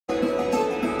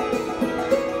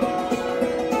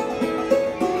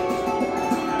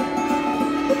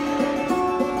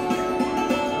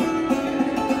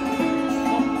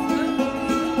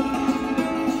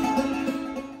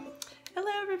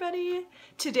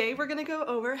today we're going to go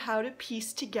over how to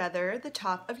piece together the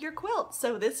top of your quilt.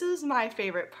 So this is my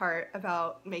favorite part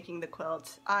about making the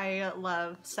quilt. I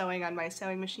love sewing on my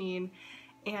sewing machine,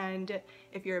 and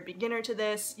if you're a beginner to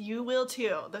this, you will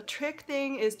too. The trick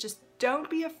thing is just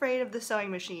don't be afraid of the sewing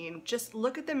machine. Just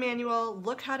look at the manual,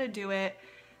 look how to do it.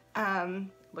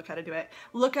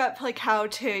 Look up like how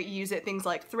to use it, things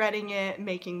like threading it,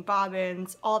 making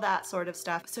bobbins, all that sort of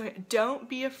stuff. So don't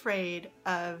be afraid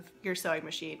of your sewing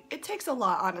machine. It takes a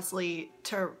lot, honestly,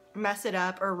 to mess it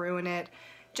up or ruin it.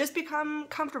 Just become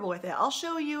comfortable with it. I'll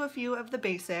show you a few of the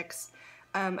basics.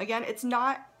 Again, it's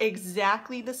not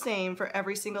exactly the same for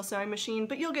every single sewing machine,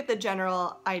 but you'll get the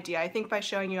general idea, I think, by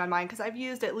showing you on mine, because I've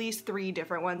used at least 3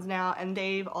 different ones now, and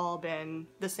they've all been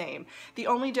the same. The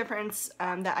only difference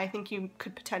that I think you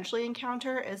could potentially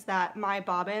encounter is that my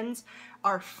bobbins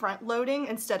are front loading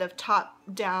instead of top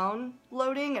down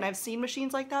loading, and I've seen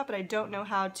machines like that, but I don't know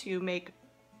how to make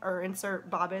or insert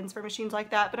bobbins for machines like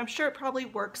that, but I'm sure it probably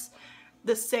works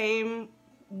the same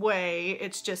way.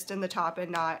 It's just in the top and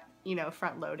not, you know,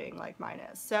 front loading like mine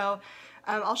is. So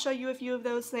I'll show you a few of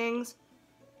those things,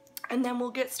 and then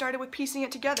we'll get started with piecing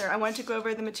it together. I want to go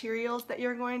over the materials that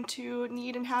you're going to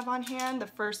need and have on hand. The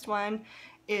first one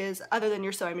is, other than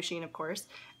your sewing machine, of course,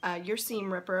 your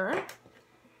seam ripper.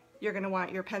 You're going to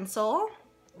want your pencil,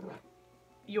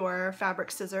 your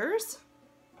fabric scissors,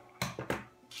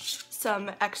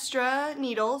 some extra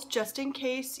needles just in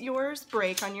case yours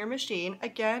break on your machine.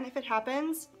 Again, if it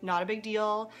happens, not a big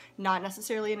deal, not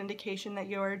necessarily an indication that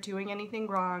you're doing anything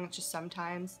wrong, it's just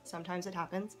sometimes it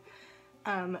happens.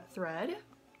 Thread,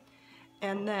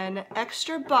 and then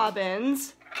extra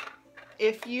bobbins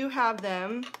if you have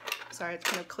them. Sorry, it's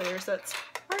kind of clear so it's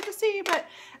hard to see, but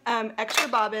extra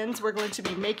bobbins, we're going to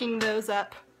be making those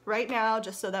up right now,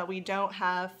 just so that we don't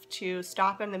have to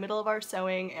stop in the middle of our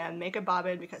sewing and make a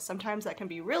bobbin, because sometimes that can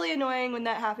be really annoying when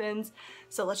that happens.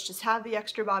 So let's just have the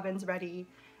extra bobbins ready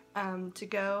to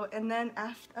go. And then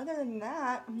other than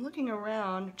that, I'm looking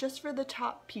around just for the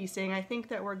top piecing. I think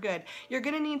that we're good. You're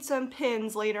gonna need some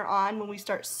pins later on when we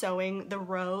start sewing the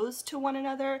rows to one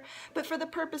another, but for the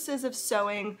purposes of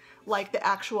sewing like the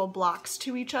actual blocks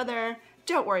to each other,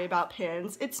 don't worry about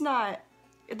pins.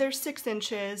 They're 6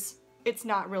 inches. It's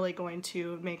not really going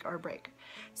to make or break.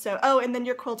 So, oh, and then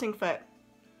your quilting foot.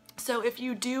 So if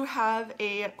you do have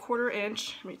a 1/4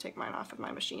 inch, let me take mine off of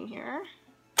my machine here.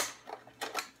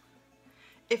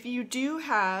 If you do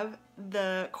have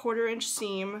the 1/4 inch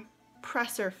seam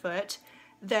presser foot,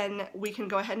 then we can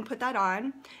go ahead and put that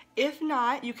on. If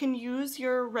not, you can use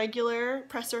your regular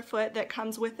presser foot that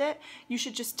comes with it. You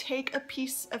should just take a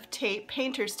piece of tape,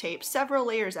 painter's tape, several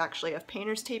layers actually of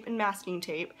painter's tape and masking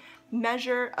tape,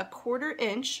 measure a 1/4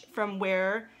 inch from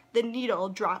where the needle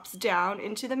drops down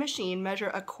into the machine,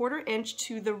 measure a 1/4 inch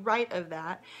to the right of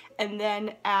that, and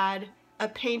then add a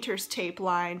painter's tape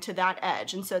line to that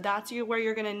edge. And so that's where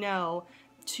you're gonna know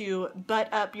to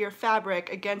butt up your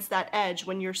fabric against that edge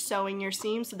when you're sewing your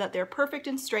seams, so that they're perfect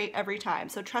and straight every time.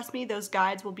 So trust me, those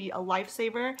guides will be a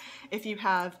lifesaver. If you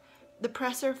have the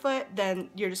presser foot, then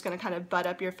you're just gonna kind of butt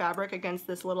up your fabric against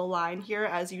this little line here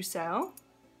as you sew,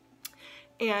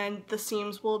 and the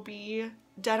seams will be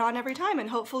dead on every time, and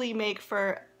hopefully make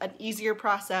for an easier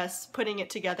process putting it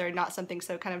together, not something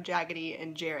so kind of jaggedy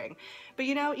and jarring. But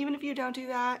you know, even if you don't do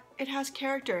that, it has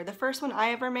character. The first one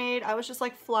I ever made, I was just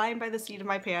like flying by the seat of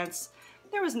my pants.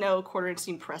 There was no 1/4 inch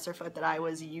seam presser foot that I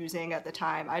was using at the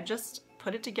time. I just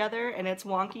put it together, and it's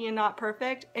wonky and not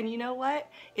perfect. And you know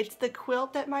what? It's the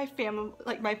quilt that my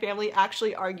family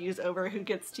actually argues over who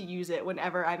gets to use it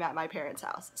whenever I'm at my parents'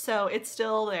 house. So it's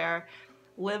still there,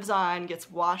 lives on, gets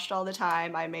washed all the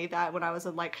time. I made that when I was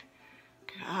in like,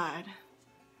 God,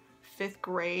 5th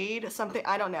grade, something,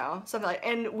 I don't know, something like,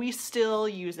 and we still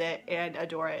use it and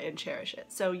adore it and cherish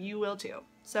it. So you will too.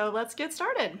 So let's get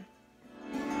started.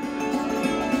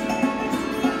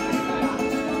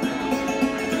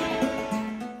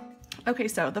 Okay,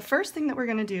 so the first thing that we're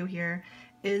gonna do here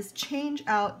is change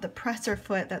out the presser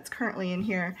foot that's currently in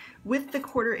here with the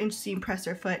 1/4 inch seam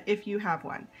presser foot if you have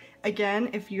one. Again,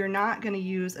 if you're not going to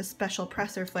use a special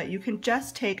presser foot, you can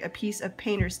just take a piece of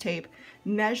painter's tape,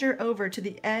 measure over to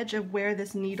the edge of where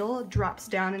this needle drops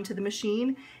down into the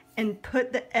machine, and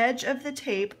put the edge of the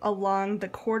tape along the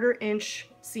 1/4 inch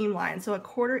seam line. So a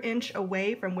 1/4 inch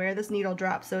away from where this needle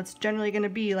drops. So it's generally going to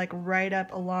be like right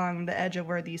up along the edge of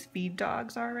where these feed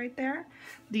dogs are right there.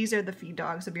 These are the feed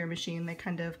dogs of your machine. They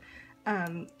kind of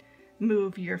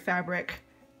move your fabric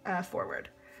forward.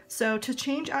 So to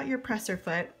change out your presser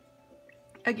foot,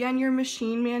 Again, your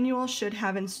machine manual should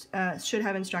have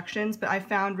instructions, but I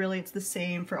found really it's the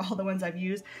same for all the ones I've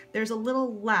used. There's a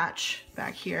little latch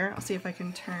back here. I'll see if I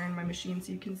can turn my machine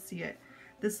so you can see it.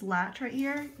 This latch right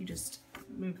here, you just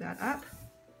move that up,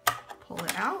 pull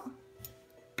it out,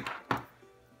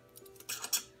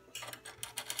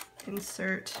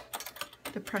 insert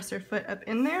the presser foot up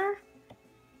in there,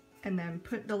 and then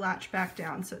put the latch back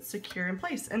down so it's secure in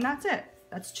place, and that's it.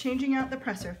 That's changing out the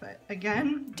presser foot.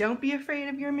 Again, don't be afraid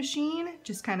of your machine.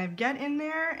 Just kind of get in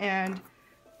there and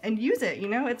use it. You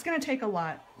know, it's gonna take a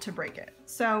lot to break it.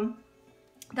 So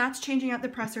that's changing out the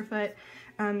presser foot.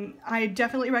 I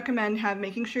definitely recommend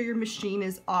making sure your machine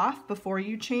is off before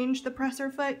you change the presser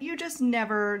foot. You just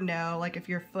never know, like if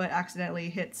your foot accidentally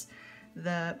hits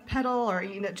the pedal, or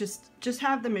you know, just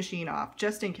have the machine off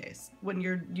just in case. When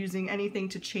you're using anything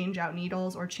to change out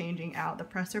needles or changing out the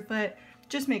presser foot,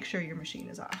 just make sure your machine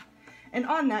is off. And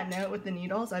on that note, with the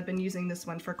needles, I've been using this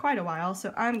one for quite a while,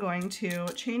 so I'm going to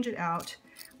change it out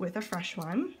with a fresh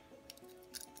one.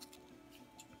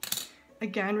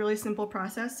 Again, really simple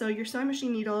process. So your sewing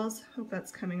machine needles, hope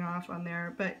that's coming off on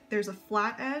there, but there's a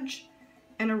flat edge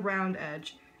and a round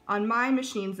edge. On my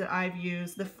machines that I've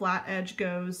used, the flat edge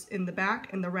goes in the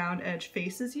back and the round edge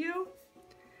faces you.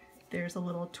 There's a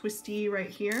little twisty right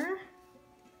here.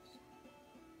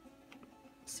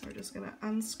 So we're just gonna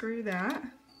unscrew that.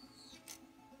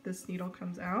 This needle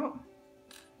comes out.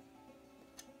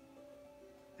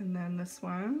 And then this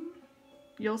one,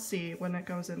 you'll see when it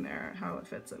goes in there how it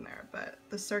fits in there, but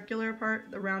the circular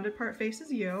part, the rounded part faces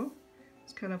you.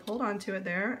 Just kind of hold on to it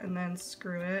there and then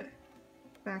screw it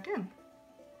back in.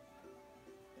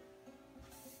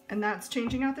 And that's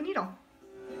changing out the needle.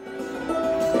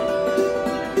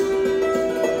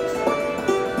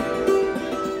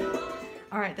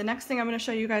 Alright, the next thing I'm going to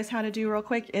show you guys how to do real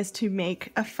quick is to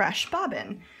make a fresh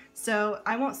bobbin. So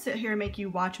I won't sit here and make you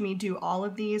watch me do all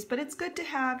of these, but it's good to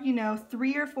have, you know,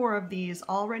 3 or 4 of these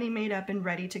already made up and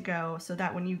ready to go, so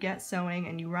that when you get sewing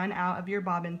and you run out of your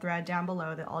bobbin thread down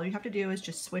below, that all you have to do is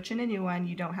just switch in a new one.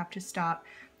 You don't have to stop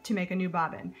to make a new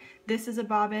bobbin. This is a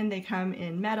bobbin. They come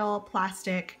in metal,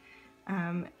 plastic,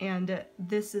 and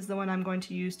this is the one I'm going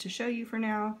to use to show you for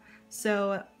now.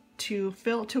 So to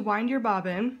wind your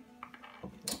bobbin,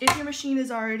 if your machine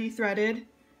is already threaded,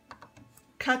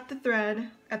 cut the thread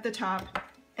at the top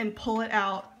and pull it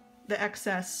out, the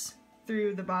excess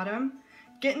through the bottom.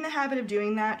 Get in the habit of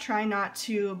doing that. Try not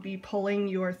to be pulling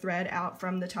your thread out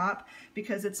from the top,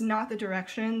 because it's not the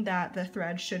direction that the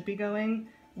thread should be going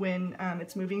when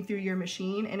it's moving through your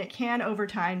machine, and it can over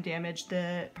time damage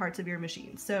the parts of your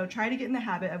machine. So try to get in the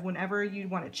habit of, whenever you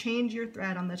want to change your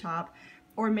thread on the top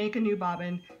or make a new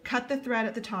bobbin, cut the thread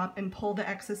at the top and pull the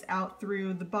excess out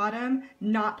through the bottom,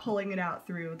 not pulling it out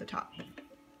through the top.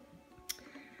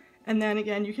 And then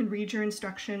again, you can read your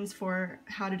instructions for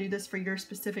how to do this for your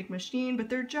specific machine, but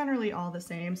they're generally all the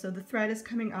same. So the thread is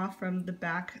coming off from the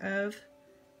back of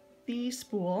the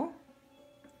spool,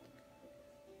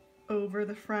 over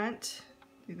the front,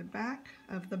 through the back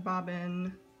of the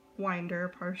bobbin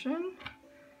winder portion.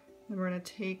 Then we're going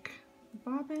to take the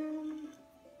bobbin,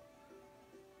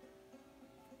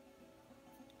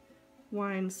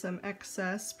 wind some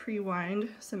excess, pre-wind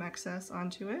some excess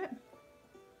onto it.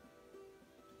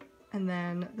 And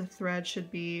then the thread should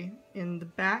be in the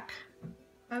back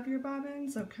of your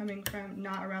bobbin, so coming from,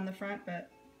 not around the front, but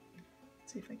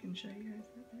let's see if I can show you guys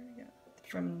that. There we go.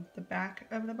 From the back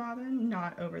of the bobbin,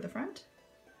 not over the front.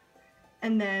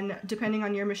 And then depending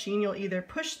on your machine, you'll either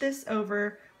push this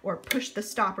over or push the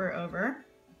stopper over.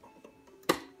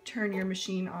 Turn your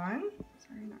machine on.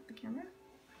 Sorry, not the camera.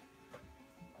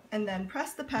 And then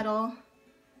press the pedal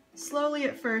slowly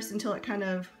at first until it kind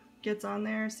of gets on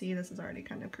there. See, this is already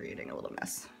kind of creating a little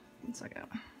mess. 1 second.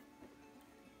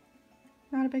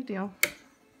 Not a big deal.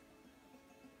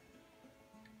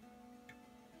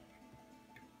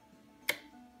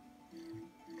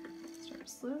 Start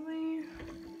slowly.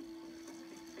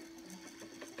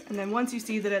 And then once you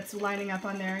see that it's lining up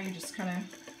on there, you just kind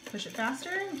of push it faster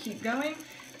and keep going.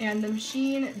 And the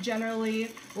machine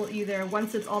generally will either,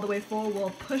 once it's all the way full,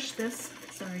 will push this,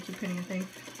 sorry I keep hitting a thing,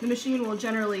 the machine will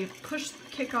generally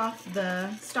kick off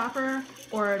the stopper,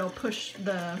 or it'll push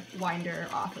the winder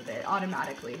off of it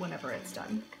automatically whenever it's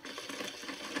done.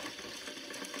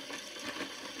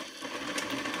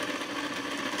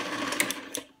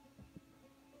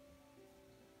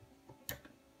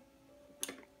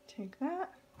 Take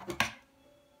that.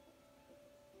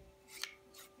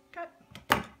 Cut.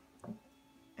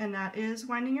 And that is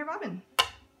winding your bobbin.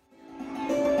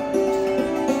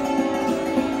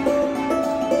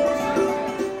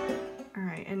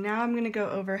 Alright, and now I'm going to go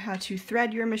over how to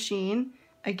thread your machine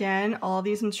Again, all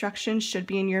these instructions should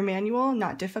be in your manual,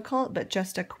 not difficult, but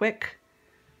just a quick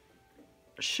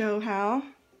show how.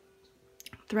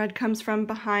 Thread comes from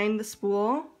behind the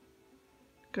spool,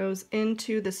 goes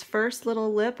into this first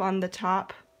little lip on the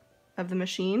top of the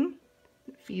machine,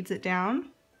 feeds it down.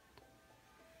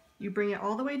 You bring it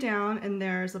all the way down, and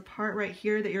there's a part right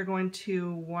here that you're going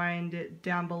to wind it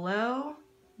down below,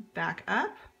 back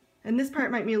up. And this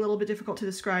part might be a little bit difficult to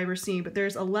describe or see, but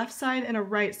there's a left side and a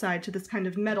right side to this kind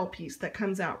of metal piece that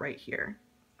comes out right here.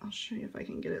 I'll show you if I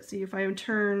can get it. See, if I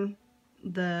turn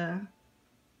the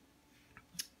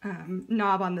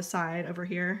knob on the side over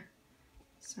here,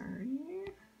 sorry.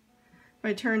 If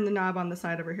I turn the knob on the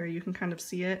side over here, you can kind of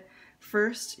see it.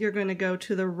 First, you're going to go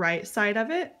to the right side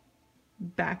of it,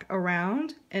 back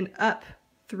around, and up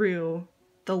through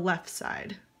the left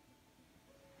side.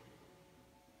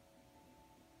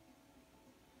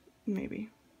 Maybe.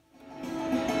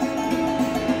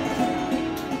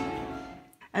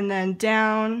 And then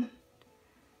down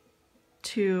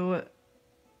to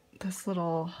this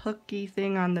little hooky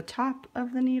thing on the top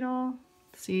of the needle.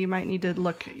 So you might need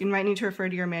to refer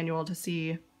to your manual to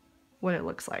see what it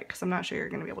looks like, because I'm not sure you're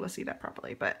going to be able to see that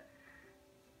properly, but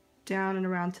down and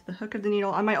around to the hook of the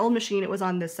needle. On my old machine, it was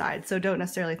on this side, so don't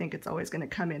necessarily think it's always going to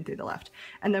come in through the left.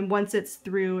 And then once it's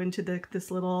through into this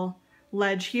little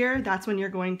ledge here, that's when you're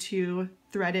going to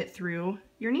thread it through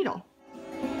your needle.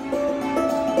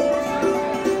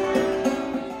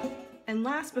 And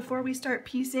last, before we start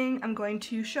piecing, I'm going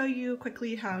to show you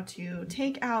quickly how to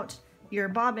take out your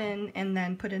bobbin and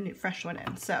then put a new fresh one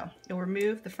in. So you'll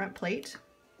remove the front plate.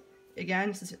 Again,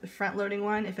 this is the front loading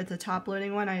one. If it's a top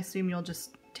loading one, I assume you'll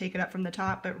just take it up from the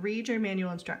top, but read your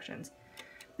manual instructions.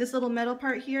 This little metal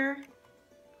part here,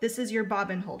 this is your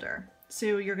bobbin holder.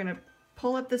 So you're gonna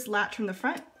pull up this latch from the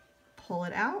front, pull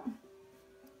it out.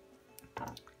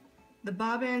 The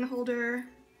bobbin holder,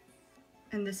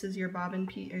 and this is your bobbin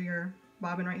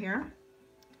right here.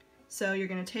 So you're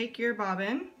gonna take your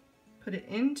bobbin, put it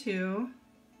into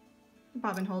the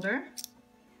bobbin holder,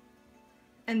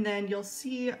 and then you'll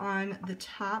see on the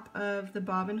top of the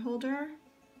bobbin holder,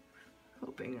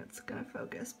 hoping it's gonna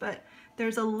focus, but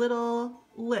there's a little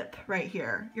lip right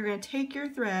here. You're gonna take your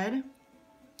thread,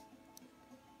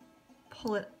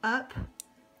 pull it up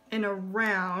and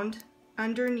around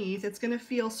underneath. It's gonna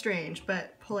feel strange,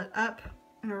 but pull it up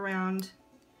and around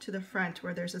to the front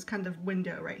where there's this kind of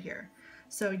window right here.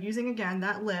 So using, again,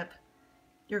 that lip,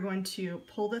 you're going to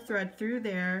pull the thread through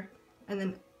there and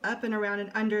then up and around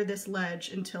and under this ledge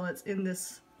until it's in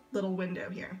this little window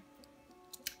here.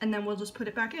 And then we'll just put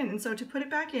it back in. And so to put it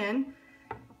back in,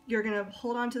 you're gonna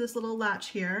hold on to this little latch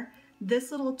here.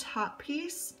 This little top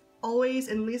piece, always,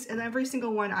 at least in every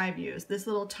single one I've used, this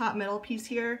little top metal piece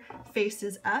here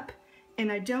faces up.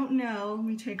 And I don't know, let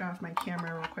me take off my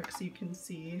camera real quick so you can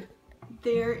see.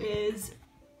 There is,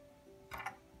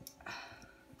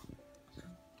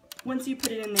 once you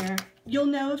put it in there, you'll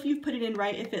know if you've put it in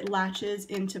right if it latches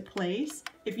into place.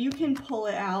 If you can pull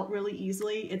it out really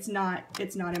easily, it's not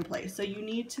in place. So you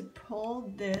need to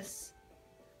pull this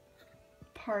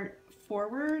part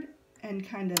forward and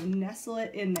kind of nestle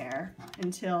it in there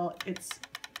until it's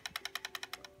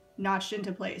notched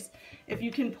into place. If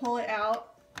you can pull it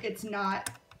out, it's not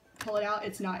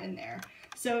in there.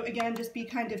 So again, just be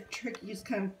kind of tricky, just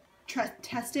kind of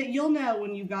test it. You'll know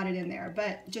when you got it in there,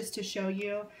 but just to show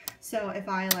you. So if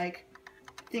I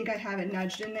think I have it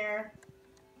nudged in there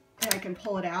and I can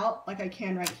pull it out like I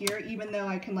can right here, even though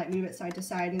I can move it side to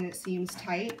side and it seems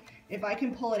tight, if I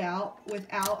can pull it out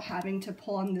without having to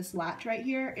pull on this latch right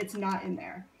here, it's not in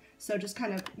there. So just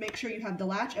kind of make sure you have the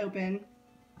latch open,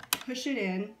 push it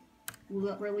in,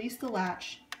 release the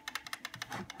latch.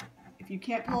 If you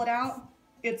can't pull it out,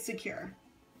 it's secure.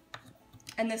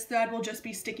 And this thread will just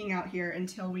be sticking out here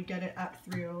until we get it up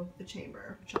through the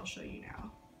chamber, which I'll show you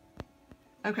now.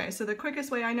 Okay, so the quickest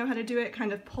way I know how to do it,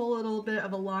 kind of pull a little bit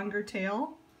of a longer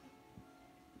tail,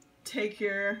 take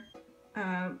your,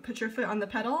 put your foot on the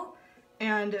pedal,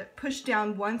 and push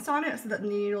down once on it so that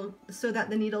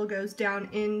the needle goes down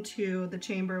into the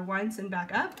chamber once and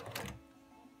back up.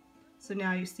 So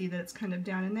now you see that it's kind of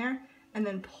down in there, and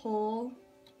then pull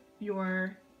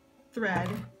your thread,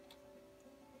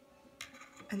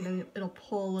 and then it'll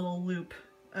pull a little loop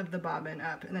of the bobbin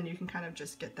up, and then you can kind of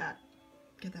just get that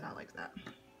out like that.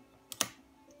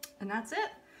 And that's it.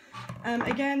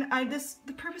 Again,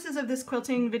 the purposes of this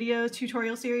quilting video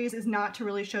tutorial series is not to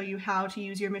really show you how to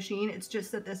use your machine. It's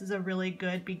just that this is a really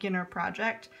good beginner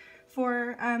project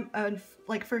for a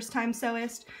first-time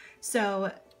sewist.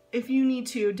 So if you need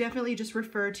to, definitely just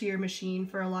refer to your machine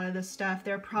for a lot of this stuff.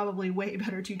 There are probably way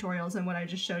better tutorials than what I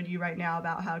just showed you right now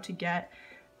about how to get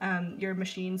your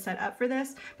machine set up for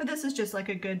this, but this is just like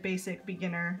a good basic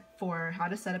beginner for how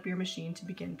to set up your machine to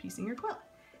begin piecing your quilt.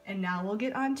 And now we'll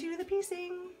get on to the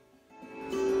piecing.